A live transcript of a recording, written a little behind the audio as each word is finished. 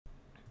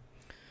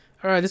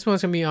Alright, this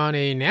one's gonna be on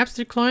a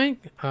Napster client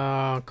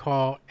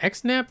called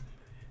XNap.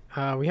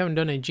 We haven't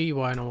done a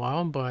GUI in a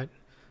while, but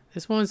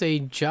this one's a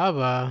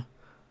Java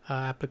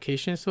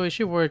application, so it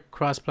should work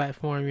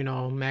cross-platform, you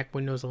know, Mac,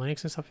 Windows,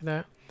 Linux, and stuff like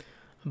that.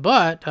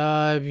 But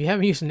if you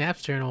haven't used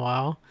Napster in a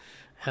while,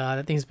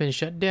 that thing's been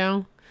shut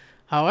down.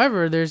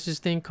 However, there's this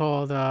thing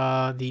called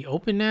the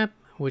opennap,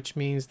 which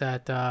means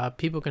that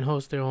people can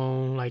host their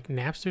own like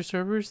Napster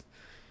servers,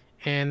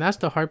 and that's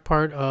the hard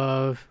part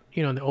of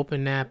the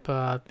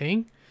opennap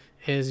thing,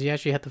 is you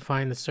actually have to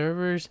find the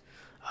servers.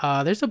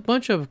 There's a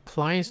bunch of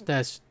clients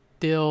that's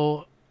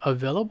still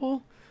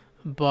available,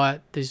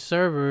 but the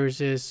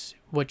servers is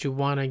what you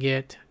want to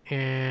get,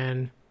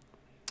 and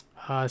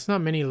it's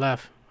not many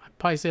left. I'd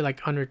probably say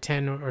like under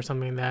 10 or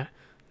something like that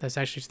that's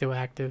actually still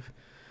active.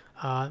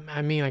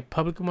 I mean like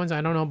public ones. I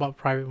don't know about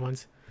private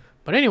ones.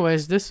 But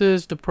anyways, this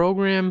is the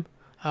program.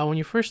 When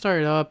you first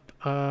start it up,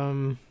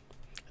 I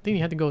think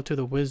you have to go to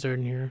the wizard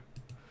in here.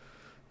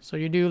 So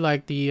you do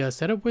like the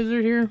setup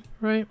wizard here,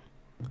 right?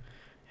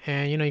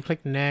 And you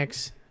click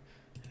next,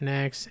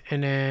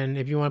 and then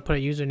if you want to put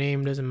a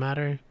username, doesn't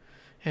matter.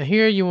 And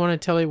here you want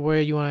to tell it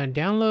where you want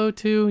to download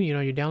to,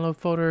 your download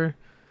folder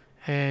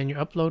and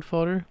your upload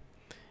folder,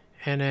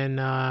 and then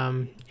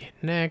hit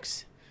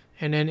next.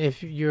 And then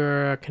if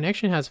your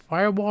connection has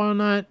firewall or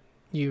not,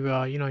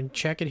 you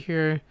check it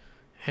here.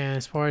 And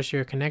as far as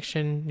your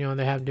connection,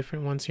 they have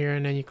different ones here,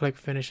 and then you click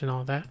finish and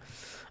all that.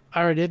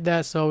 I already did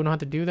that, so we don't have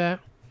to do that.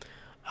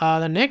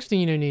 The next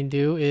thing you need to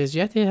do is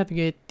you have to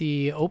get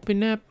the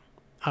opennap.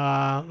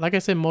 Like I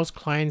said, most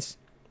clients,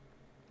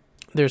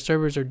 their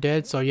servers are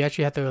dead, so you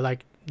actually have to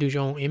like do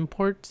your own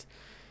imports.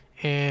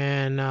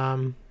 And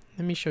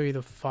let me show you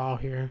the file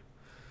here.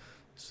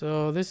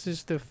 So this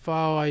is the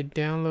file I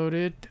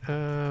downloaded.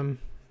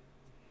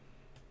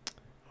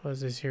 What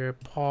is this here?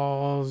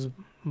 Paul's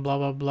blah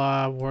blah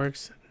blah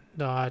works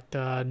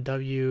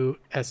 .wsx,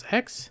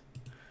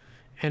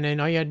 and then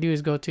all you gotta do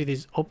is go to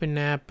this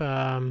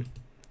opennap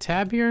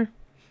tab here,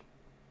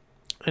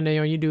 and then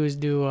all you do is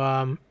do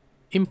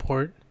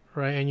import,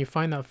 right? And you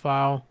find that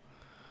file.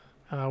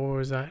 Where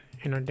was that?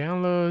 In our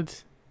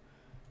downloads,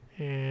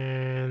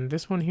 and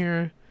this one here,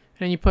 and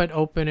then you put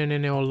open, and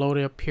then it will load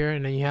it up here,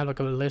 and then you have like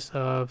a list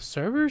of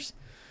servers,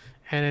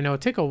 and then it will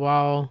take a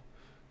while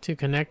to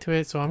connect to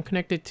it. So I'm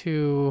connected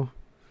to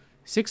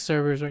 6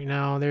 servers right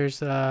now. There's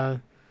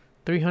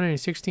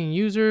 316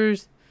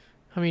 users.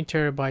 How many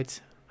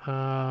terabytes?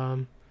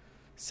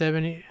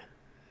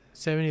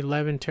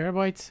 711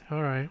 terabytes.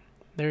 All right,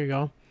 there you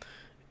go.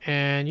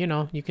 And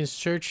you can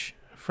search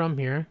from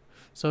here.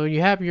 So you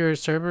have your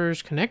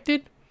servers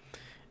connected,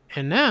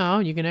 and now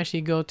you can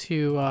actually go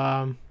to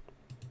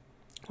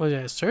what is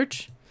that,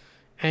 search,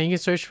 and you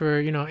can search for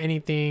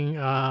anything.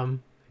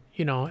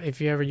 If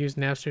you ever used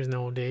Napster in the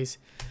old days,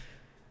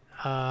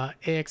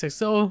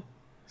 AXXO,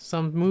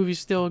 some movies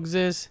still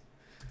exist.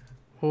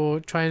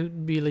 We'll try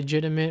and be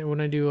legitimate. We're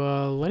gonna do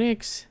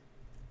Linux.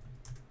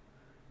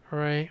 All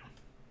right,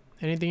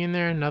 anything in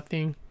there?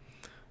 Nothing.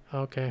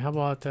 Okay, how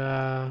about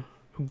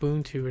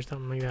Ubuntu or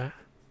something like that?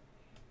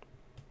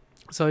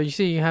 So you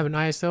see you have an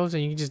ISOs,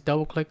 and you can just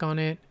double click on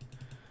it,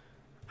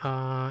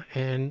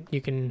 and you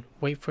can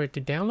wait for it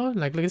to download.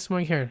 Like look at this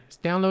one here, it's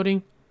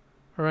downloading.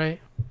 All right,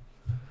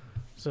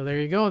 so there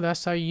you go.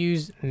 That's how you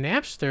use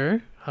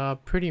Napster.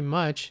 Pretty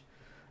much.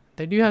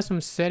 They do have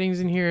some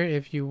settings in here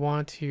if you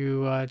want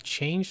to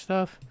change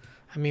stuff.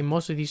 I mean,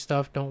 most of these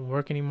stuff don't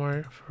work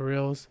anymore for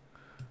reals,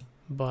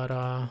 but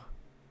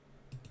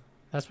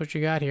that's what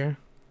you got here.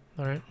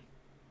 All right,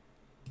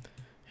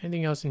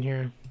 anything else in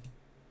here?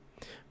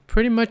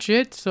 Pretty much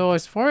it. So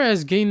as far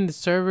as getting the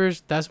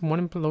servers, that's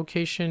one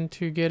location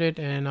to get it,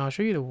 and I'll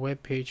show you the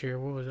web page here.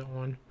 What was that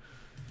one?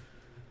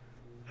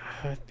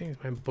 I think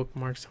it's my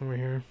bookmark somewhere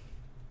here.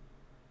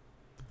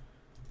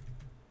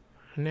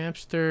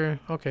 Napster.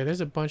 Okay,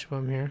 there's a bunch of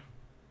them here.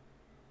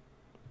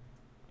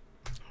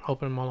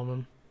 Open them, all of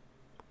them.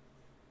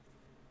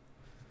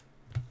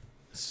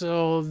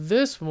 So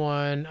this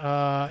one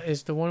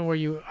is the one where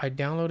I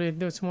downloaded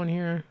this one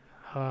here.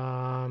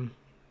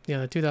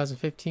 The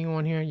 2015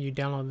 one here. You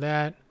download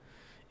that.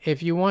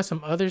 If you want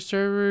some other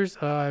servers,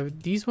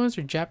 these ones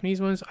are Japanese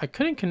ones. I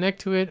couldn't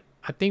connect to it.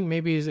 I think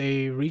maybe it's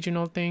a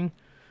regional thing.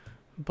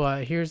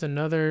 But here's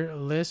another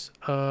list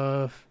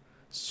of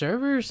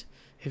servers.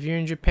 If you're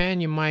in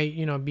Japan, you might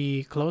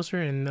be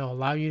closer, and they'll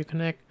allow you to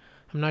connect.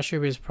 I'm not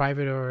sure if it's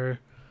private or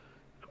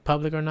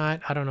public or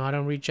not. I don't know. I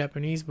don't read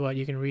Japanese, but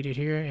you can read it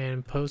here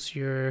and post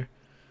your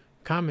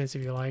comments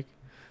if you like.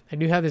 I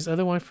do have this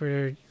other one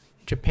for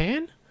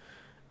Japan.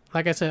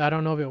 Like I said, I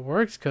don't know if it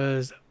works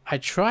because I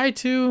tried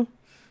to,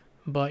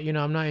 but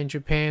I'm not in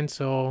Japan,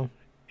 so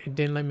it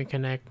didn't let me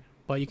connect.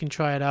 But you can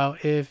try it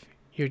out if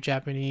you're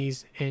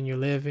Japanese and you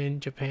live in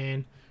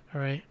Japan.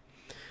 All right.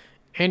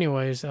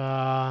 Anyways,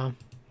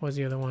 what's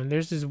the other one?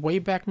 There's this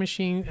Wayback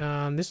Machine.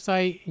 This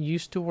site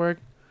used to work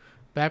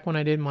back when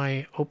I did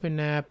my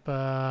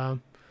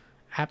opennap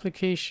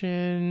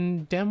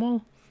application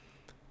demo,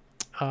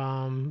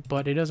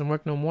 but it doesn't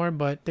work no more.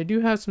 But they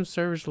do have some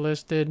servers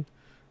listed.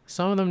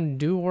 Some of them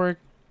do work.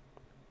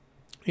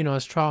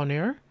 as trial and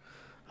error.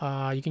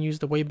 You can use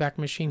the Wayback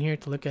Machine here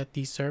to look at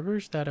these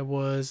servers that it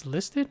was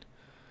listed.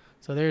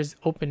 So there's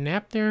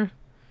opennap there.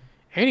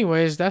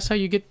 Anyways, that's how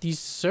you get these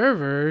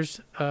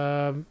servers.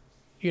 If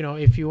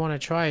you want to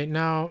try it.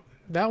 Now,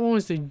 that one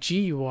was the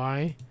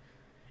GUI.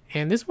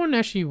 And this one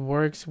actually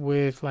works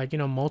with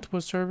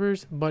multiple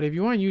servers. But if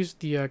you want to use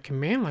the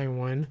command line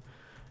one,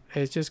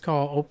 it's just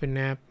called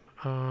opennap.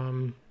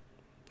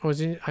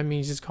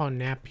 It's just called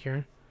nap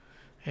here.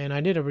 And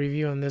I did a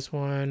review on this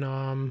one,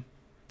 I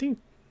think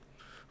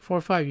 4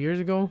 or 5 years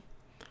ago.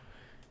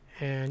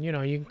 And you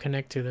can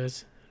connect to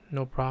this,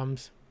 no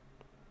problems.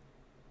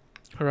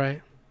 All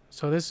right.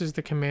 So this is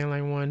the command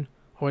line one,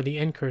 or the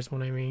ncurse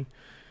one, I mean.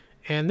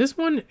 And this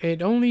one,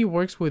 it only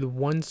works with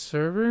one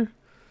server.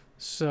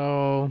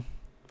 So,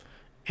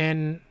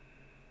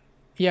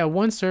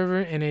 one server,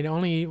 and it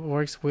only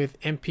works with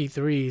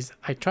MP3s.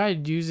 I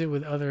tried to use it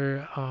with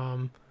other,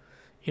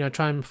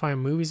 trying to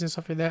find movies and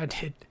stuff like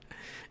that. It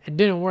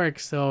didn't work.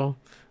 So,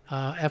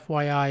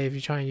 FYI, if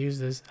you're trying to use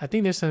this, I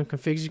think there's some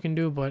configs you can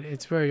do, but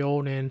it's very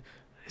old and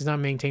it's not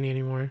maintained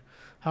anymore.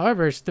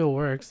 However, it still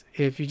works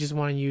if you just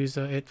want to use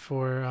it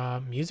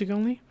for music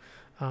only.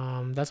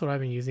 That's what I've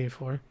been using it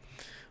for.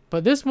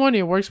 But this one,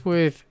 it works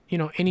with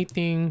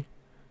anything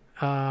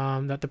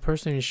that the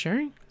person is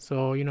sharing.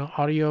 So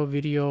audio,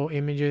 video,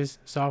 images,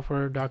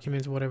 software,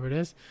 documents, whatever it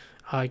is.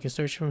 You can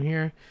search from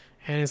here,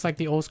 and it's like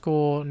the old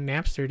school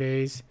Napster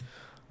days.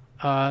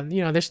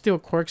 There's still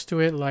quirks to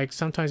it. Like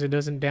sometimes it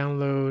doesn't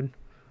download.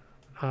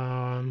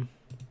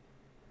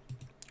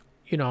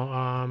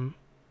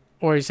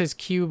 Or it says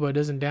queue but it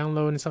doesn't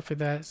download and stuff like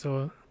that.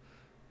 So,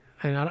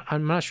 and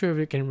I'm not sure if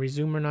it can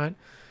resume or not.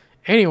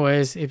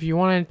 Anyways, if you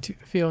want to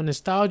feel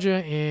nostalgia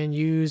and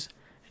use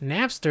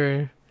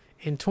Napster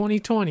in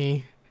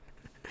 2020,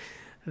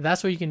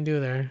 that's what you can do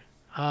there.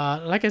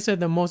 Like I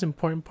said, the most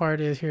important part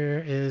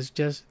is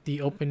just the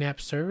opennap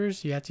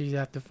servers. You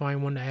have to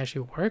find one that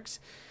actually works.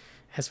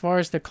 As far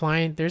as the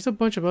client, there's a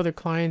bunch of other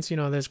clients.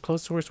 There's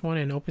closed source one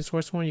and open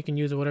source one. You can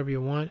use whatever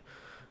you want.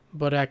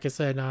 But like I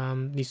said,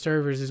 these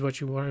servers is what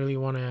you really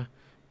want to,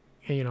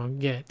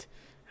 get.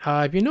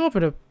 If you know of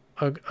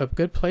a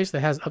good place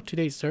that has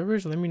up-to-date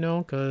servers, let me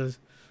know, because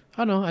I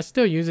don't know, I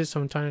still use it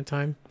from time to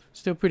time.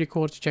 Still pretty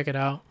cool to check it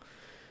out.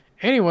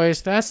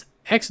 Anyways, that's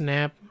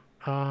XNap.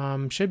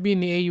 Should be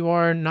in the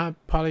AUR, not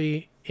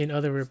probably in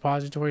other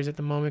repositories at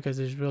the moment because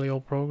it's a really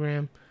old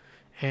program.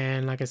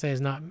 And like I said,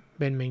 it's not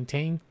been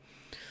maintained.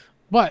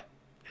 But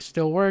it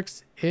still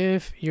works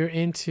if you're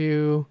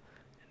into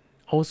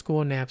old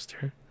school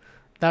Napster.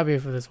 That'll be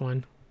it for this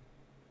one.